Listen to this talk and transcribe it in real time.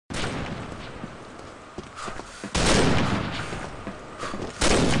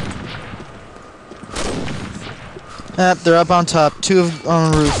They're up on top. Two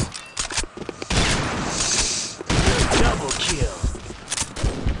on the roof. Double kill.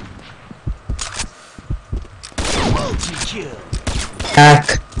 Multi-kill.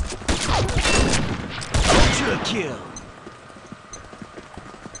 Hack. Ultra kill.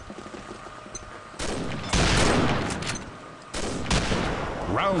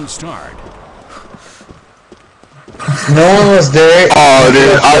 Round start. No one was there. Oh,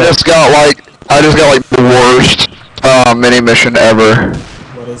 dude, I just got like the worst mini mission ever.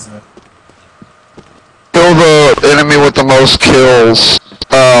 What is it? Kill the enemy with the most kills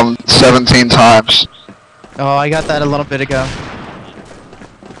 17 times. Oh, I got that a little bit ago.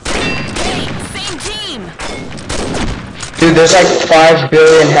 Same team. Dude, there's like 5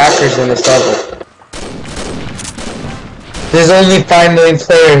 billion hackers in this level. There's only 5 million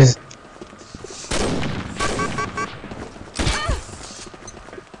players.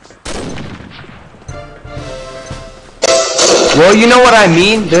 Well, you know what I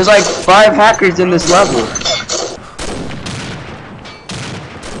mean? There's like 5 hackers in this level.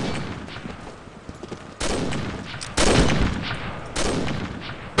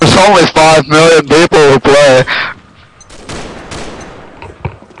 There's only 5 million people who play.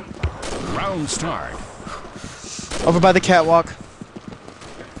 Round start. Over by the catwalk.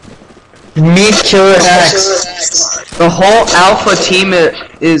 Meet Killer Hacks. The whole alpha team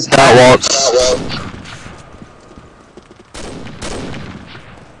is Catwalk.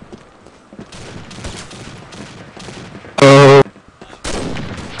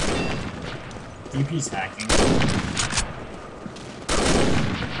 DP's hacking.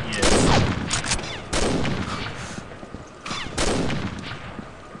 Yes.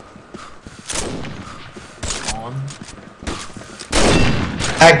 On.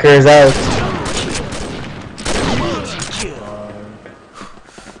 Hackers out.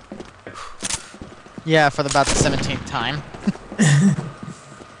 Yeah, for about the 17th time.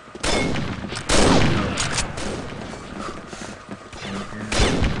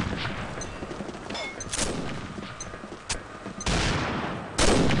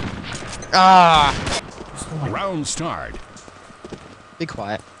 Ah! Round start. Be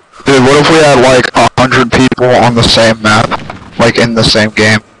quiet. Dude, what if we had like 100 people on the same map, like in the same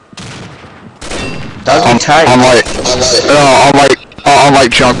game? That'd be tight. On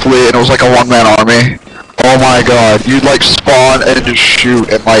like Junk Fleet, and it was like a one-man army. Oh my god, you'd like spawn and just shoot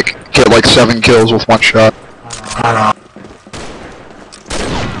and like get like 7 kills with 1 shot.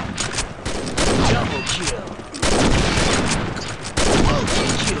 Double kill.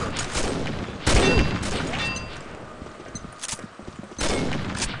 Multi-kill.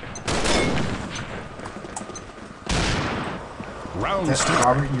 Round start.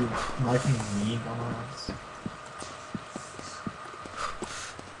 Robert, you liking me on us?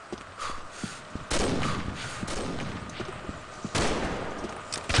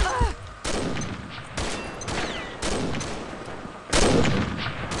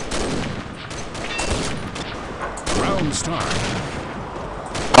 Round start.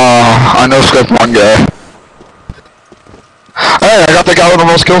 I know scope 1 guy. Hey, I got the guy with the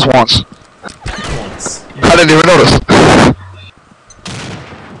most kills once. Once. I didn't even notice.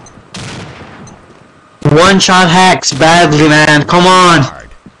 One-shot hacks badly, man. Come on.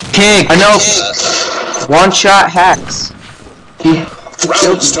 Kick. I know. 1-shot hacks.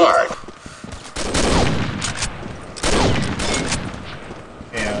 Round start.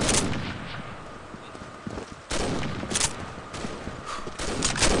 Yeah.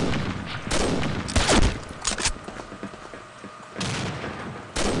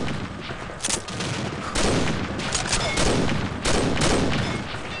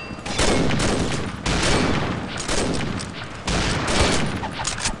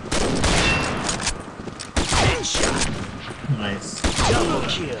 Nice. Double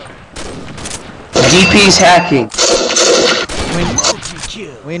kill. DP's hacking.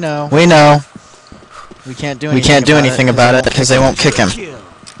 Multi-kill. We know. We know. We can't do anything about it because they won't kick him. Kill.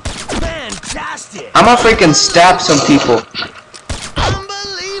 Fantastic. I'm gonna freaking stab some people.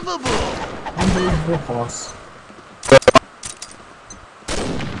 Unbelievable. Unbelievable boss.